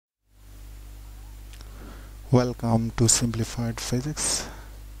Welcome to Simplified Physics.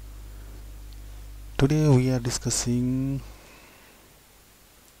 Today we are discussing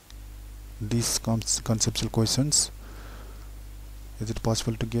these conceptual questions. Is it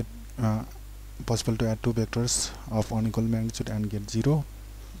possible to get possible to add two vectors of unequal magnitude and get 0?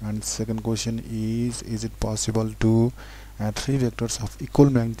 And second question is it possible to add three vectors of equal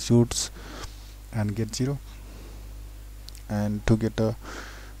magnitudes and get 0? And to get the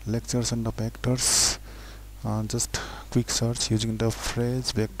lectures on the vectors, just quick search using the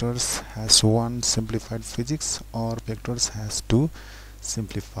phrase vectors has one simplified physics or vectors has two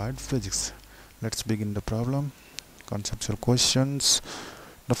simplified physics. Let's begin the problem. Conceptual questions.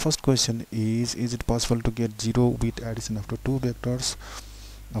 The first question is it possible to get 0 with addition of the two vectors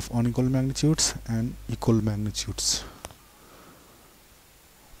of unequal magnitudes and equal magnitudes?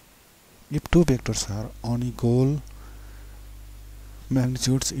 If two vectors are unequal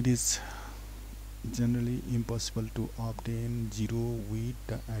magnitudes, it is generally impossible to obtain 0 with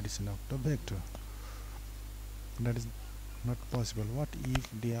the addition of the vector. That is not possible. What if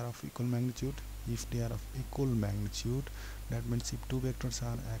they are of equal magnitude? If they are of equal magnitude, that means if two vectors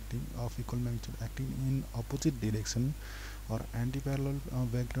are acting of equal magnitude acting in opposite direction or anti-parallel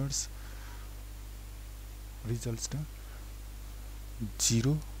vectors, results to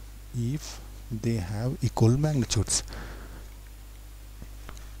 0 if they have equal magnitudes.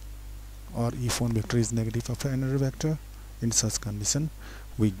 Or if one vector is negative of another vector, in such condition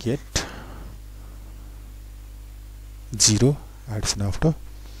we get 0 addition of the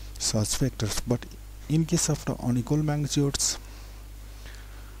such vectors. But in case of the unequal magnitudes,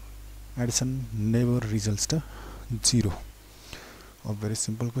 addition never results to 0. A very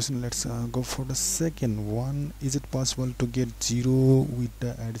simple question. Let's go for the second one. Is it possible to get 0 with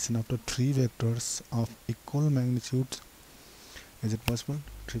the addition of the three vectors of equal magnitudes? Is it possible?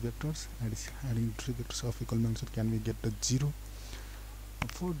 Three vectors, adding three vectors of equal magnitude, can we get the 0?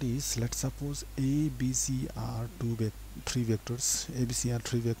 For this, let's suppose A, B, C are three vectors. A, B, C are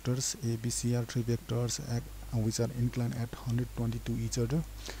three vectors. A, B, C are three vectors which are inclined at 120 to each other,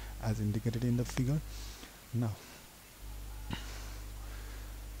 as indicated in the figure. Now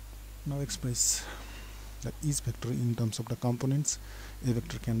express that each vector in terms of the components. A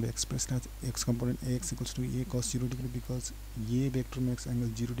vector can be expressed as x component ax equals to a cos 0 degree, because a vector makes angle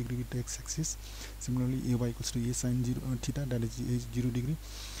 0 degree with the x-axis. Similarly, ay equals to a sin 0 theta, that is a 0 degree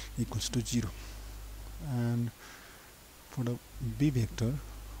equals to 0. And for the b vector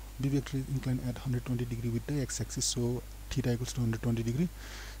is inclined at 120 degree with the x-axis, so theta equals to 120 degree.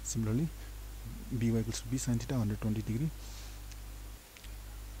 Similarly, by equals to b sin theta 120 degree.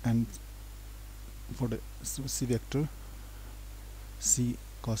 And for the c vector, c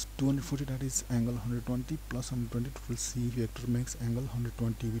cos 240, that is angle 120 plus 120, total c vector makes angle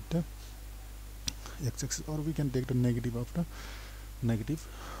 120 with the x-axis. Or we can take the negative of the negative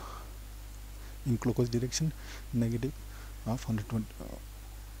in clockwise direction, negative of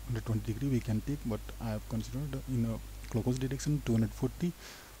 120 degree we can take, but I have considered in a clockwise direction 240.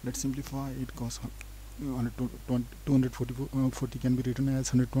 Let's simplify it. Cos 240 can be written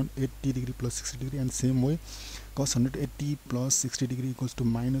as 180 degree plus 60 degree, and same way cos 180 plus 60 degree equals to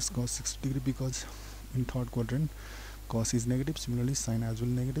minus cos 60 degree, because in third quadrant cos is negative. Similarly, sin as well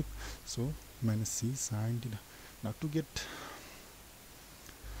negative, so minus c sin theta. Now to get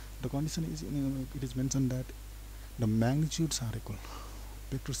the condition is, it is mentioned that the magnitudes are equal.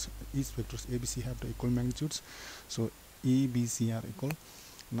 Each vectors a, b, c have the equal magnitudes, so a, b, c are equal.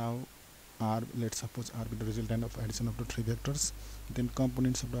 Now R, let's suppose R be the resultant of addition of the three vectors. Then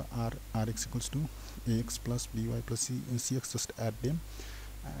components of the R, Rx equals to ax plus by plus cx, just add them,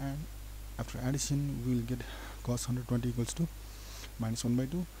 and after addition we will get cos 120 equals to minus 1 by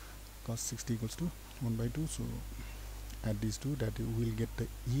 2, cos 60 equals to 1 by 2. So add these two, that we will get the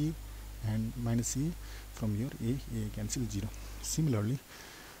a and minus a. From here a cancel 0. Similarly,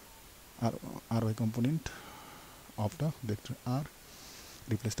 ry component of the vector R,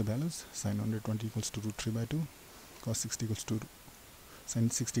 replace the values. Sin 120 equals to root 3 by 2, cos 60 equals to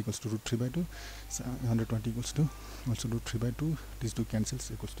sin 60 equals to root 3 by 2, 120 equals to also root 3 by 2. These two cancels,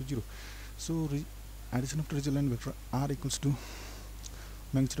 equals to 0. So addition of the resultant vector R equals to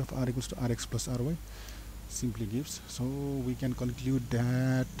magnitude of R equals to Rx plus Ry simply gives. So we can conclude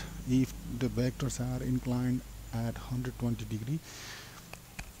that if the vectors are inclined at 120 degree,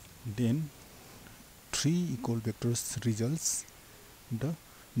 then three equal vectors results the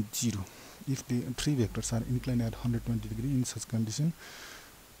 0. If the three vectors are inclined at 120 degree, in such condition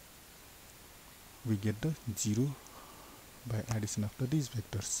we get the 0 by addition of these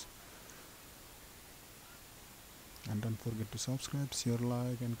vectors. And don't forget to subscribe, share,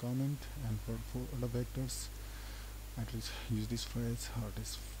 like and comment. And for the vectors, at least use this phrase or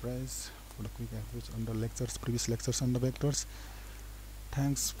this phrase for the quick approach on the lectures, previous lectures on the vectors.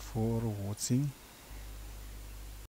 Thanks for watching.